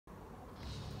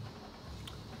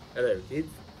Hello, kids.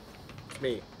 It's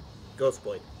me, Ghost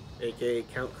Boy, aka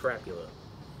Count Crapula,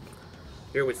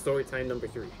 here with Storytime number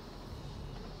 3.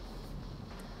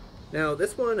 Now,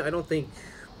 this one I don't think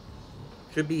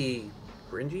should be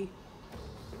cringy.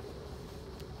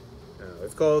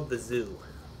 It's called The Zoo.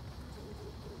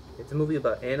 It's a movie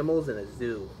about animals in a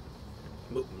zoo.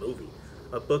 Movie.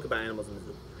 A book about animals in a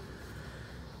zoo.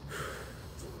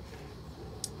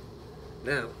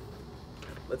 Now,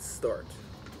 let's start,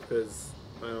 because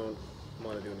I don't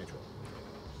want to do an intro.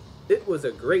 It was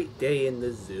a great day in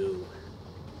the zoo.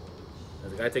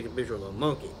 There's a guy taking a picture of a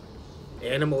monkey.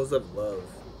 Animals of love.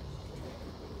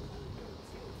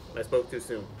 I spoke too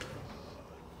soon.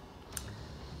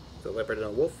 So leopard and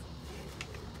a wolf.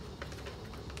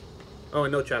 Oh,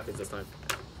 and no chapters this time.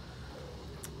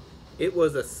 It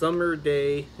was a summer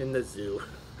day in the zoo.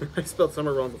 I spelled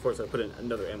summer wrong before, so I put in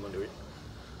another M under it.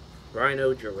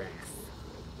 Rhino giraffe.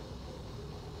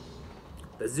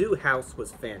 The zoo house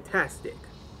was fantastic.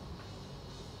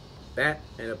 Bat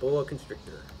and a boa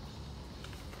constrictor.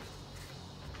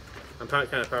 I'm kind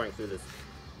of powering through this.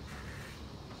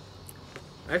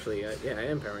 Actually, yeah, I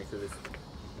am powering through this.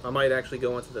 I might actually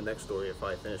go on to the next story if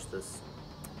I finish this.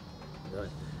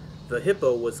 The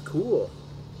hippo was cool.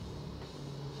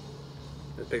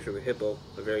 This picture of a hippo,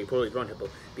 a very poorly drawn hippo.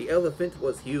 The elephant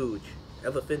was huge.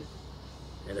 Elephant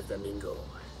and a flamingo.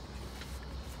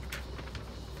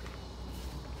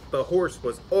 The horse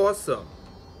was awesome.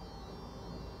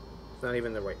 It's not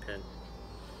even the right pen.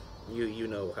 You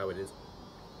know how it is.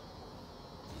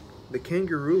 The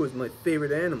kangaroo is my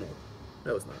favorite animal.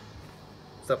 No, it's not.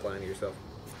 Stop lying to yourself.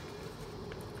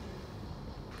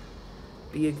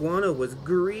 The iguana was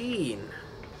green.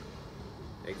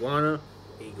 Iguana,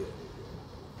 eagle.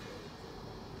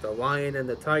 The lion and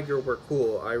the tiger were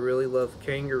cool. I really love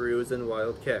kangaroos and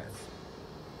wild cats.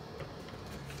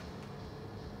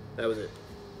 That was it.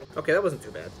 Okay, that wasn't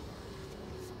too bad.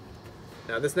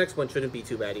 Now, this next one shouldn't be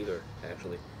too bad either,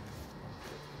 actually.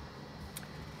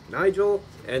 Nigel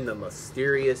and the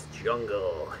Mysterious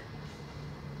Jungle.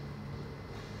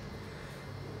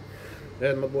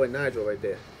 There's my boy Nigel right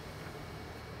there.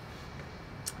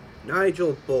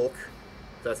 Nigel Bulk,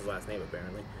 that's his last name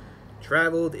apparently,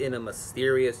 traveled in a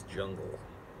mysterious jungle.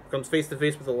 Comes face to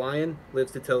face with a lion,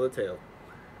 lives to tell the tale.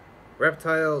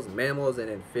 Reptiles, mammals, and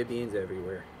amphibians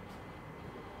everywhere.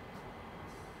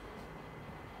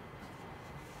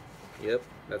 Yep,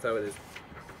 that's how it is.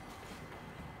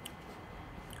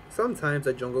 Sometimes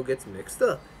a jungle gets mixed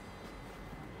up.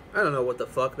 I don't know what the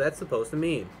fuck that's supposed to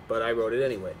mean, but I wrote it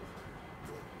anyway.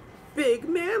 Big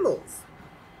mammals!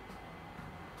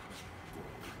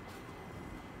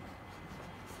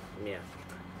 Yeah.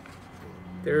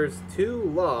 There's 2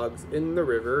 logs in the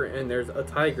river, and there's a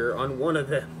tiger on one of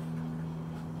them.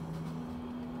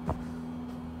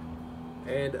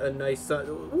 And a nice sun.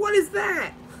 What is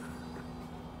that?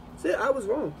 See, I was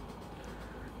wrong.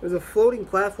 There's a floating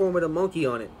platform with a monkey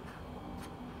on it.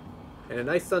 And a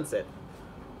nice sunset.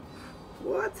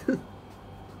 What?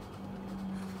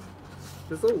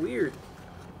 It's so weird.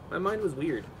 My mind was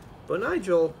weird. But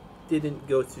Nigel didn't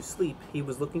go to sleep. He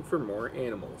was looking for more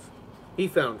animals. He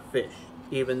found fish,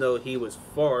 even though he was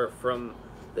far from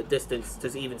the distance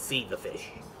to even see the fish.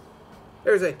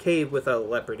 There's a cave with a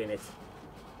leopard in it.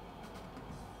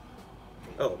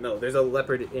 Oh, no, there's a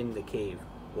leopard in the cave.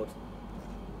 Whoops.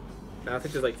 I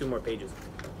think there's like 2 more pages.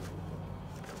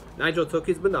 Nigel took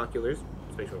his binoculars,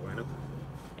 spatial rhino,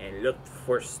 and looked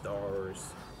for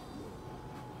stars.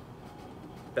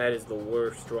 That is the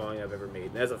worst drawing I've ever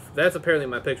made. That's apparently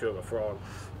my picture of a frog.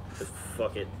 Just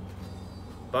fuck it.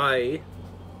 By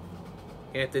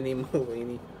Anthony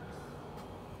Molini.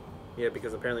 Yeah,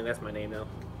 because apparently that's my name now.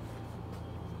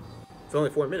 It's only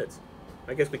 4 minutes.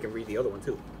 I guess we can read the other one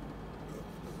too.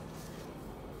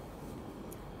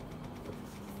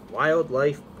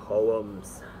 Wildlife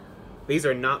poems. These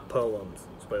are not poems.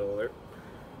 Spoiler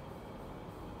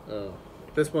alert.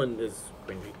 This one is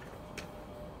cringy.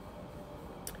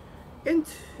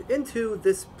 Into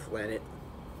this planet,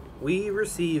 we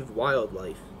receive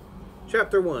wildlife.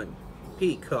 Chapter 1,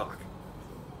 Peacock.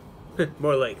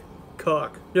 More like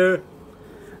cock.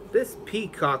 This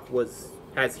peacock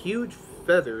has huge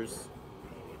feathers.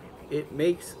 It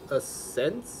makes a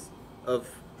sense of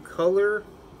color.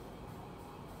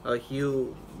 A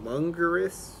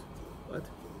humongous, what?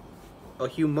 A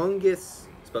humongous,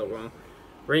 spelled wrong,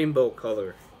 rainbow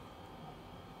color.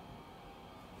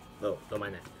 Oh, don't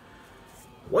mind that.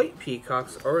 White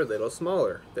peacocks are a little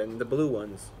smaller than the blue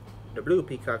ones. The blue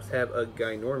peacocks have a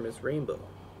ginormous rainbow.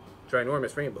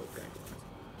 Ginormous rainbow.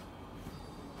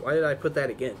 Why did I put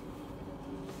that again?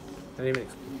 I didn't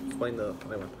even explain the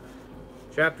other one.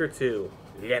 Chapter 2.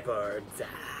 Leopards.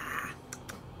 Ah.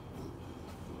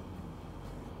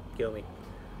 Kill me.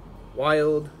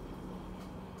 Wild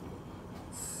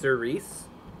cerise.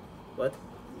 What?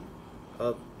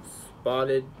 Of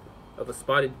a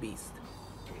spotted beast.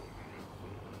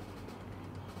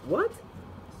 What?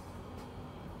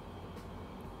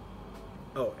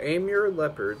 Oh, Amur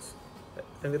leopards. I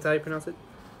think that's how you pronounce it.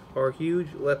 Are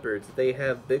huge leopards. They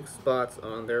have big spots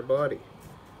on their body.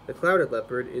 The clouded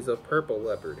leopard is a purple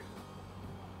leopard.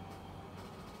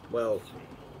 Well,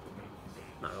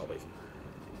 not always.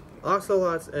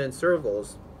 Ocelots and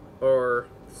servals are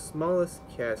the smallest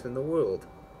cats in the world.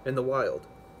 In the wild.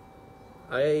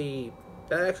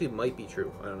 That actually might be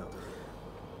true. I don't know.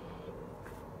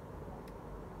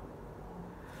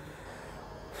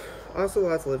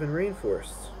 Ocelots live in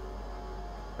rainforests.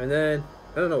 And then,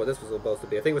 I don't know what this was supposed to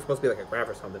be. I think it was supposed to be like a graph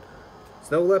or something.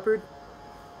 Snow leopard,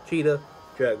 cheetah,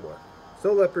 jaguar.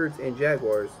 Snow leopards and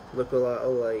jaguars look a lot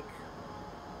alike.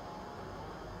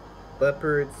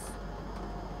 Leopards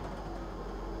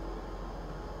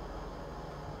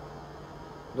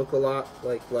look a lot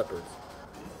like leopards.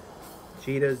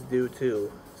 Cheetahs do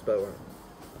too. Spelled wrong.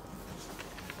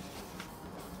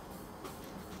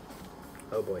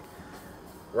 Oh boy.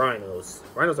 Rhinos.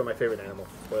 Rhinos are my favorite animal.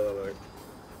 Spoiler alert.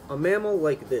 A mammal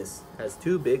like this has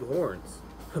two big horns.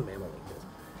 A mammal like this.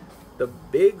 The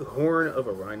big horn of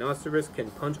a rhinoceros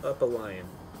can punch up a lion.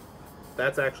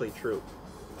 That's actually true.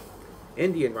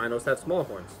 Indian rhinos have small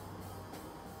horns.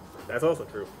 That's also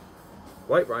true.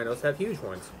 White rhinos have huge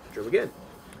horns. True again.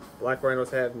 Black rhinos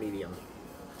have medium.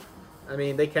 I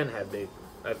mean, they can have big.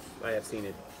 I have seen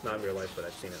it. Not in real life, but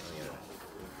I've seen it on the internet.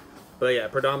 But yeah,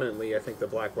 predominantly, I think the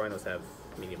black rhinos have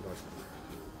medium horns.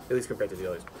 At least compared to the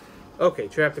others. Okay,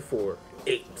 chapter 4.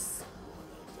 Apes.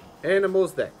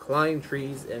 Animals that climb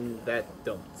trees and that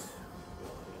don't.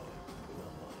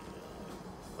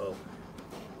 Oh.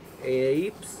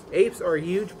 Apes. Apes are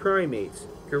huge primates.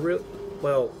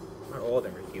 Well, not all of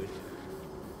them are huge.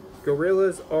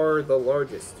 Gorillas are the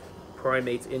largest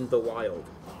primates in the wild.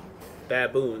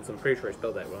 Baboons, I'm pretty sure I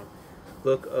spelled that wrong,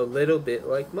 look a little bit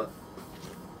like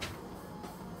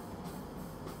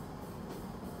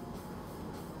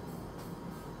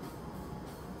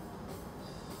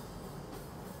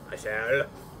I shall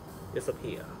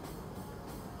disappear.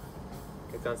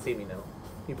 You can't see me now.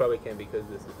 You probably can because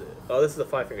this is it. Oh, this is a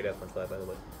 5-finger death punch, by the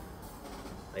way.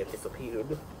 I have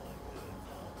disappeared.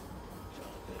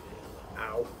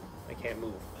 Ow. I can't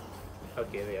move.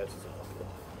 Okay, yeah, this is impossible.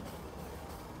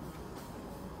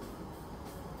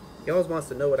 He always wants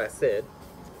to know what I said.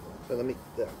 So let me...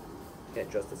 There. Can't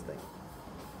adjust this thing.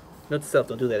 Note to self,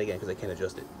 don't do that again because I can't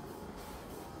adjust it.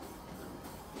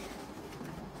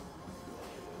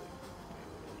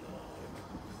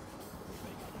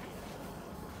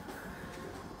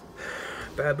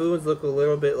 Baboons look a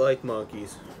little bit like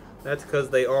monkeys. That's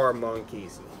because they are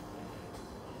monkeys.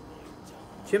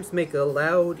 Chimps make a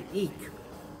loud eek.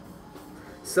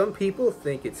 Some people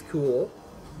think it's cool.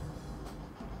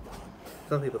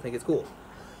 Some people think it's cool.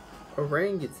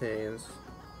 Orangutans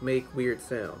make weird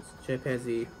sounds.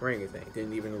 Chimpanzee, orangutan.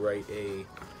 Didn't even write a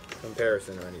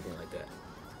comparison or anything like that.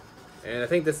 And I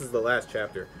think this is the last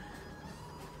chapter.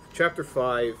 Chapter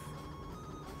 5.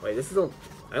 Wait, this is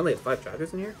I only had 5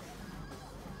 chapters in here?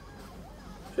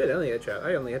 Shit,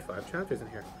 I only had 5 chapters in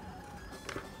here.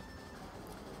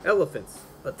 Elephants.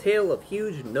 A tale of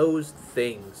huge nosed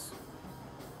things.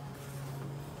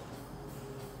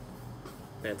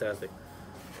 Fantastic.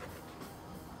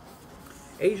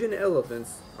 Asian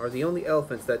elephants are the only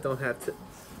elephants that don't have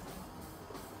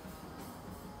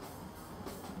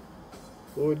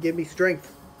Lord, give me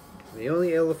strength. The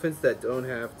only elephants that don't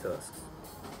have tusks.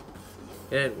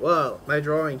 And, well, my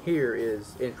drawing here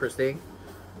is interesting.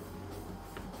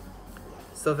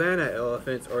 Savannah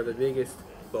elephants are the biggest,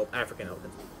 well, African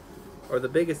elephants, are the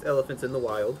biggest elephants in the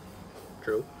wild.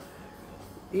 True.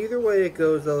 Either way it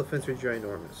goes, elephants are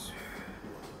ginormous.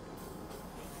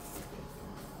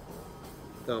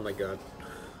 Oh my god.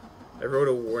 I wrote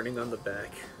a warning on the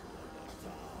back.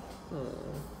 Oh.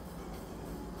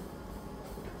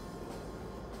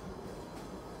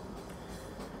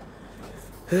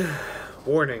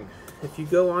 Warning. If you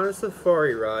go on a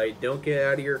safari ride, don't get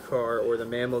out of your car or the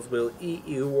mammals will eat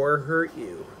you or hurt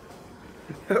you.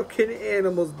 How can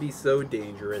animals be so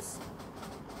dangerous?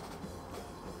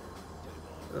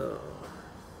 Oh.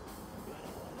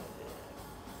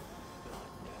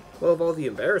 Well, of all the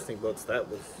embarrassing books, that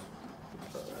was...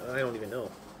 I don't even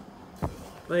know.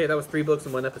 Oh yeah, that was 3 books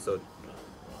in 1 episode.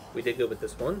 We did good with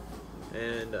this one.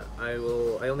 And I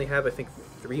only have, I think,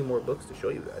 3 more books to show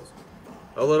you guys.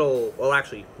 A little... Well,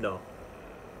 actually, no.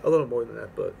 A little more than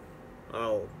that, but...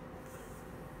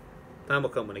 Time will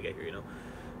come when I get here, you know.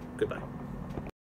 Goodbye.